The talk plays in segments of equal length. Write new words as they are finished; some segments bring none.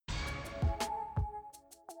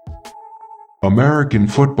American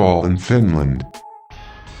football in Finland.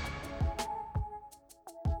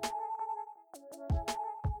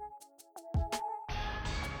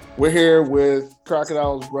 We're here with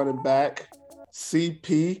Crocodiles running back,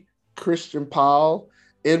 CP, Christian Powell.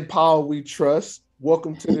 In Powell we trust.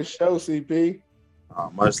 Welcome to the show, CP.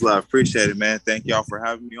 Much love. Appreciate it, man. Thank y'all for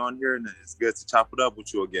having me on here, and it's good to chop it up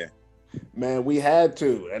with you again. Man, we had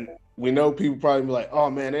to. And we know people probably be like,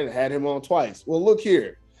 oh, man, they had him on twice. Well, look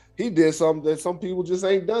here. He did something that some people just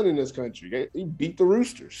ain't done in this country. He beat the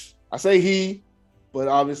Roosters. I say he, but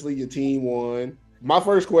obviously your team won. My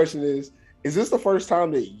first question is this the first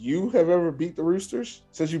time that you have ever beat the Roosters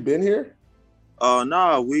since you've been here?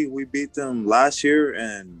 No, we beat them last year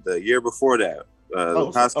and the year before that.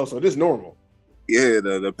 So this is normal. Yeah,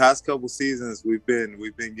 the past couple seasons we've been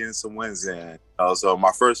getting some wins in. So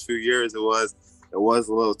my first few years it was a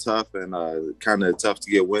little tough and kind of tough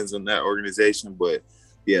to get wins in that organization. But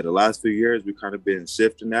yeah, the last few years we kind of been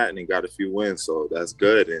shifting that and got a few wins, so that's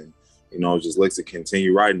good. And just looks to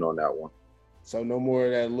continue riding on that one. So no more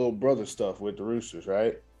of that little brother stuff with the Roosters,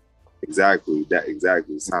 right? Exactly.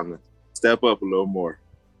 It's time to step up a little more.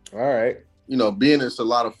 All right. Being there's a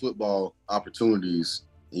lot of football opportunities,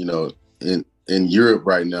 in Europe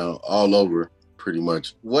right now, all over pretty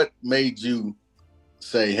much. What made you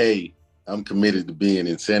say, hey, I'm committed to being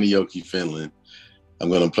in Seinäjoki, Finland. I'm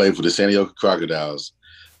going to play for the Seinäjoki Crocodiles.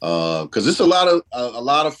 Because it's a lot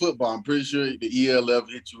of football. I'm pretty sure the ELF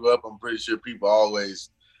hit you up. I'm pretty sure people always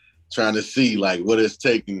trying to see like what it's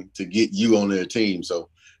taking to get you on their team. So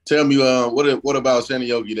tell me, what about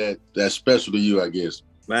Seinäjoki that's special to you, I guess?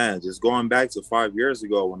 Man, just going back to 5 years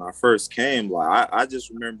ago when I first came, like I just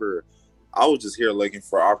remember I was just here looking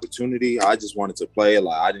for opportunity. I just wanted to play.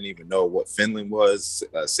 Like I didn't even know what Finland was,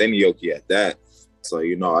 Seinäjoki at that. So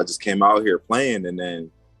I just came out here playing, and then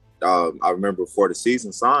I remember before the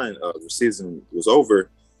season was over,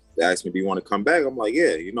 they asked me, "Do you want to come back?" I'm like,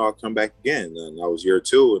 "Yeah, I'll come back again." And that was year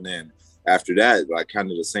 2, and then after that, like kind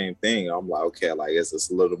of the same thing. I'm like, okay, like it's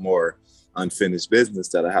just a little more unfinished business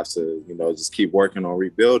that I have to, just keep working on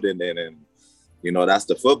rebuilding. And that's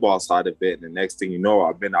the football side of it. And the next thing you know,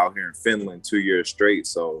 I've been out here in Finland 2 years straight.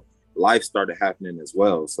 So life started happening as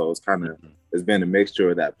well. So it's been a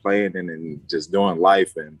mixture of that playing and just doing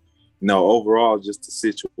life. And, overall, just the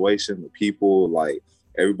situation, the people, like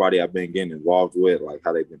everybody I've been getting involved with, like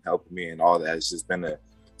how they've been helping me and all that. It's been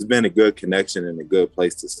a good connection and a good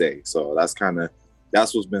place to stay. So that's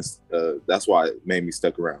why it made me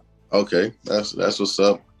stuck around. Okay, that's what's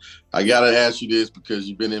up. I gotta ask you this because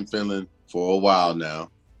you've been in Finland for a while now.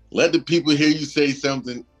 Let the people hear you say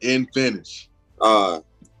something in Finnish.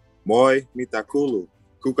 Moi, mitä kuuluu?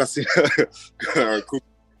 Kuka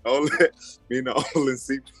minä olen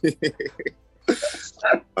CP.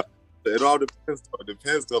 It all depends. It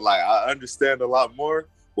depends. Though, like I understand a lot more,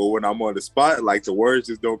 but when I'm on the spot, like the words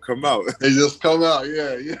just don't come out. They just come out.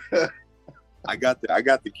 Yeah. I got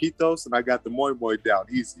the Kitos and I got the Moi Moi down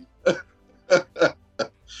easy.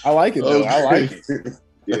 I like it though. Okay. I like it.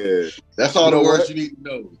 Yeah. That's all the words you need to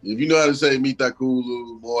know. If you know how to say Mita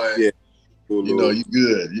Kulu, Moi, yeah. Kulu. You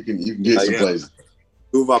good. You can get some places.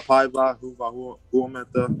 Huva Paiva, Huva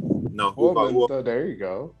Huomenta. No, Huva Huomenta. There you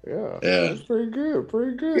go. Yeah. That's pretty good.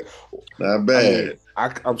 Not bad.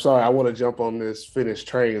 I'm sorry. I want to jump on this Finnish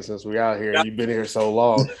train since we're out here. You've been here so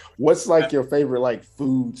long. What's like your favorite like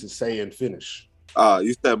food to say in Finnish?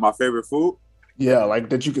 You said my favorite food? Yeah, like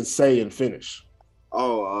that you can say in Finnish.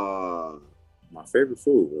 My favorite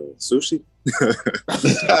food, sushi.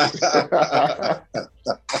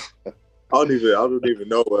 I don't even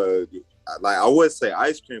know. Like I would say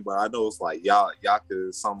ice cream, but I know it's like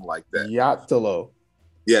yaka, something like that. Yattalo.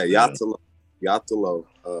 Yeah, Yattalo.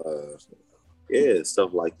 Yeah,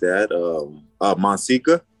 stuff like that.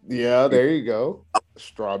 Mansika. Yeah, there you go.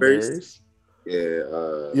 Strawberries.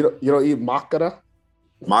 Yeah. You don't eat makara?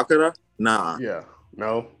 Makara? Nah. Yeah.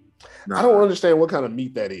 No. Nah. I don't understand what kind of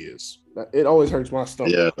meat that is. It always hurts my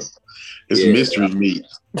stomach. Yeah. It's mystery meat.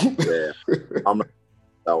 Yeah. I'm not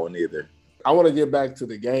that one either. I want to get back to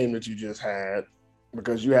the game that you just had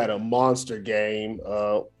because you had a monster game.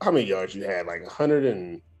 How many yards you had? Like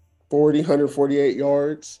 148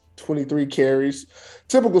 yards, 23 carries.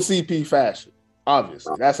 Typical CP fashion,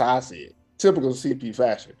 obviously. That's how I see it. Typical CP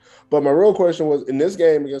fashion. But my real question was, in this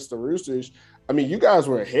game against the Roosters, I mean, you guys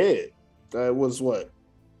were ahead. It was,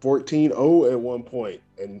 14-0 at one point.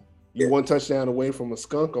 And you one touchdown away from a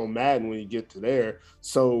skunk on Madden when you get to there.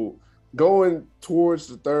 So going towards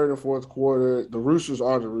the third and fourth quarter, the Roosters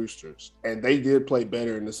are the Roosters, and they did play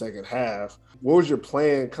better in the second half. What was your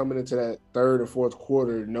plan coming into that third and fourth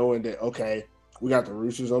quarter, knowing that, okay, we got the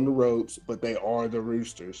Roosters on the ropes, but they are the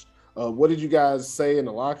Roosters? What did you guys say in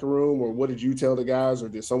the locker room, or what did you tell the guys, or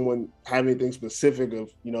did someone have anything specific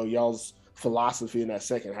of y'all's philosophy in that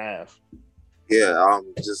second half? Yeah,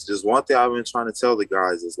 just one thing I've been trying to tell the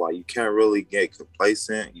guys is like you can't really get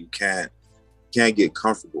complacent. You can't get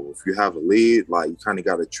comfortable. If you have a lead, like you kind of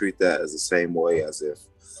got to treat that as the same way as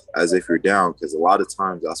if you're down, because a lot of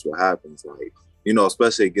times that's what happens. Like,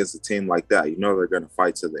 especially against a team like that, they're going to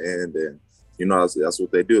fight to the end, and that's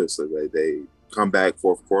what they do. So they come back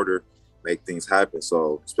fourth quarter, make things happen.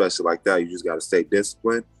 So especially like that, you just got to stay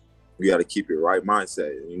disciplined. You got to keep your right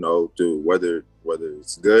mindset. Do whether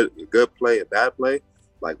it's a good play, a bad play,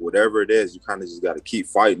 like whatever it is, you kind of just got to keep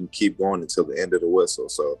fighting, keep going until the end of the whistle.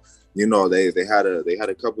 So they had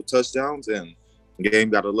a couple touchdowns and the game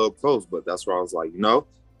got a little close, but that's where I was like,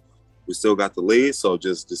 we still got the lead, so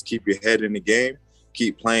just keep your head in the game,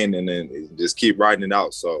 keep playing, and then just keep riding it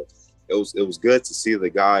out. So it was good to see the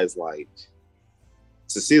guys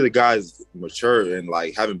mature and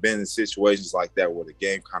like haven't been in situations like that where the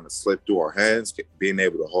game kind of slipped through our hands, being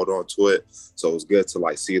able to hold on to it. So it was good to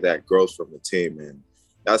like see that growth from the team, and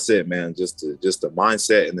that's it, man. Just the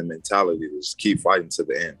mindset and the mentality to just keep fighting to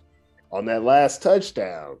the end. On that last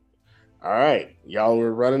touchdown, all right, y'all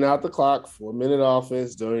were running out the clock, 4-minute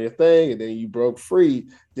offense, doing your thing, and then you broke free.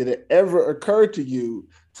 Did it ever occur to you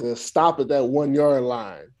to stop at that 1 yard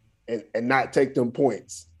line and not take them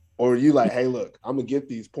points? Or are you like, hey, look, I'm gonna get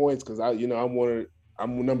these points because I'm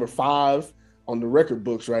number 5 on the record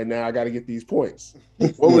books right now. I got to get these points.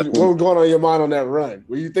 What was going on in your mind on that run?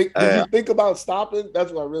 Did you think about stopping?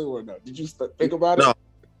 That's what I really want to know. Did you think about it? No.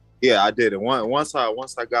 Yeah, I did it. Once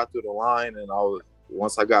I got through the line and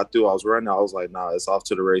once I got through, I was running. I was like, nah, it's off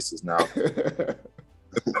to the races now.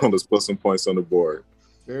 Let's put some points on the board.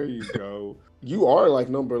 There you go. You are like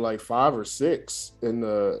number 5 or 6 in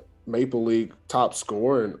the Maple League top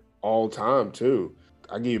scoring all time too.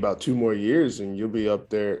 I give you about 2 more years and you'll be up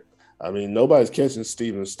there. I mean, nobody's catching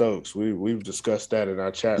Steven Stokes. We've discussed that in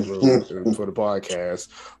our chat room for the podcast.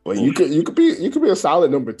 But you could be a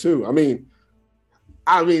solid number 2. I mean,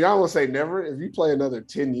 I don't want to say never. If you play another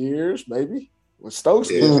 10 years, maybe. With Stokes,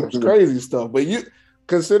 it's crazy stuff. But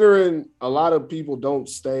considering a lot of people don't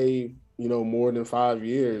stay, more than 5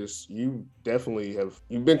 years, you definitely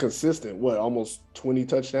you've been consistent. What, almost 20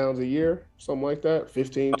 touchdowns a year? Something like that?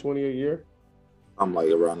 15, 20 a year? I'm like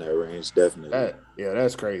around that range, definitely.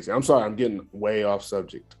 That's crazy. I'm sorry, I'm getting way off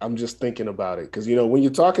subject. I'm just thinking about it because when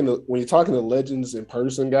you're talking to legends in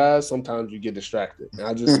person, guys, sometimes you get distracted, and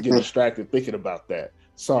I just get distracted thinking about that.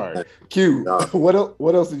 Sorry, Q. No.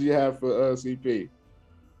 What else did you have for CP?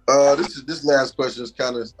 This last question is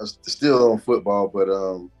kind of still on football, but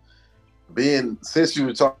since you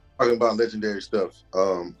were talking about legendary stuff,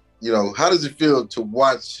 how does it feel to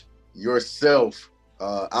watch yourself?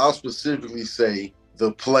 I'll specifically say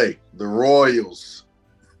the play, the Royals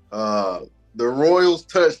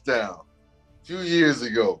touchdown a few years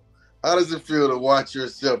ago. How does it feel to watch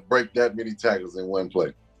yourself break that many tackles in one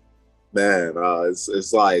play? Man,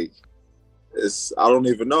 it's like, I don't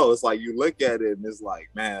even know. It's like you look at it and it's like,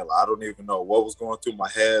 man, I don't even know what was going through my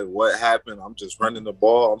head, what happened. I'm just running the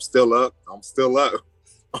ball. I'm still up.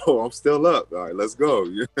 Oh, I'm still up. All right, let's go.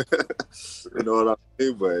 You know what I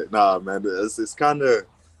mean? But nah, man, it's kind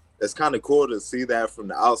of cool to see that from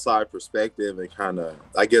the outside perspective and kind of,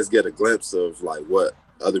 I guess, get a glimpse of like what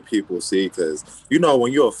other people see. Because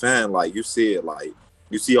when you're a fan, like you see it, like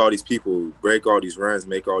you see all these people break all these runs,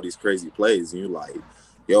 make all these crazy plays, and you're like,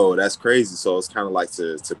 yo, that's crazy. So it's kind of like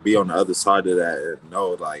to be on the other side of that and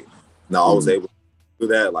know, like, no, I was able to do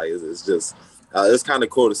that. Like, it's just, it's kind of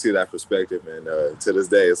cool to see that perspective. And to this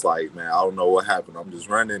day, it's like, man, I don't know what happened. I'm just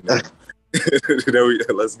running. And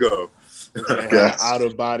let's go. Out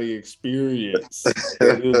of body experience.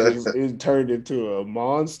 It turned into a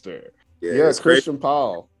monster. Yeah, Christian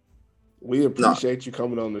Paul. We appreciate you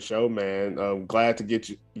coming on the show, man. I'm glad to get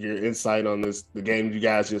your insight on the game you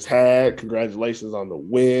guys just had. Congratulations on the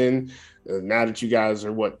win. Now that you guys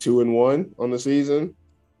are 2-1 on the season,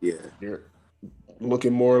 you're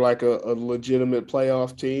looking more like a legitimate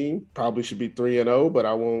playoff team. Probably should be 3-0, but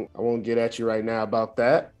I won't get at you right now about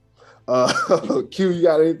that. Q, you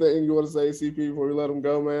got anything you want to say, CP, before we let them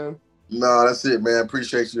go, man? No, that's it, man.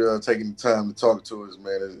 Appreciate you taking the time to talk to us,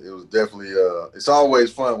 man. It was definitely it's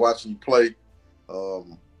always fun watching you play.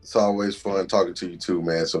 It's always fun talking to you too,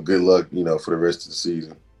 man. So good luck, for the rest of the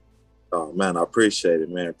season. Oh man, I appreciate it,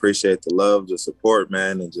 man. Appreciate the love, the support,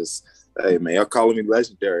 man, and just, hey, man, y'all calling me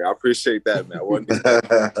legendary. I appreciate that, man.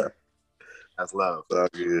 That's love. All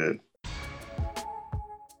good.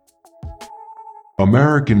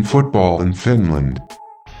 American football in Finland.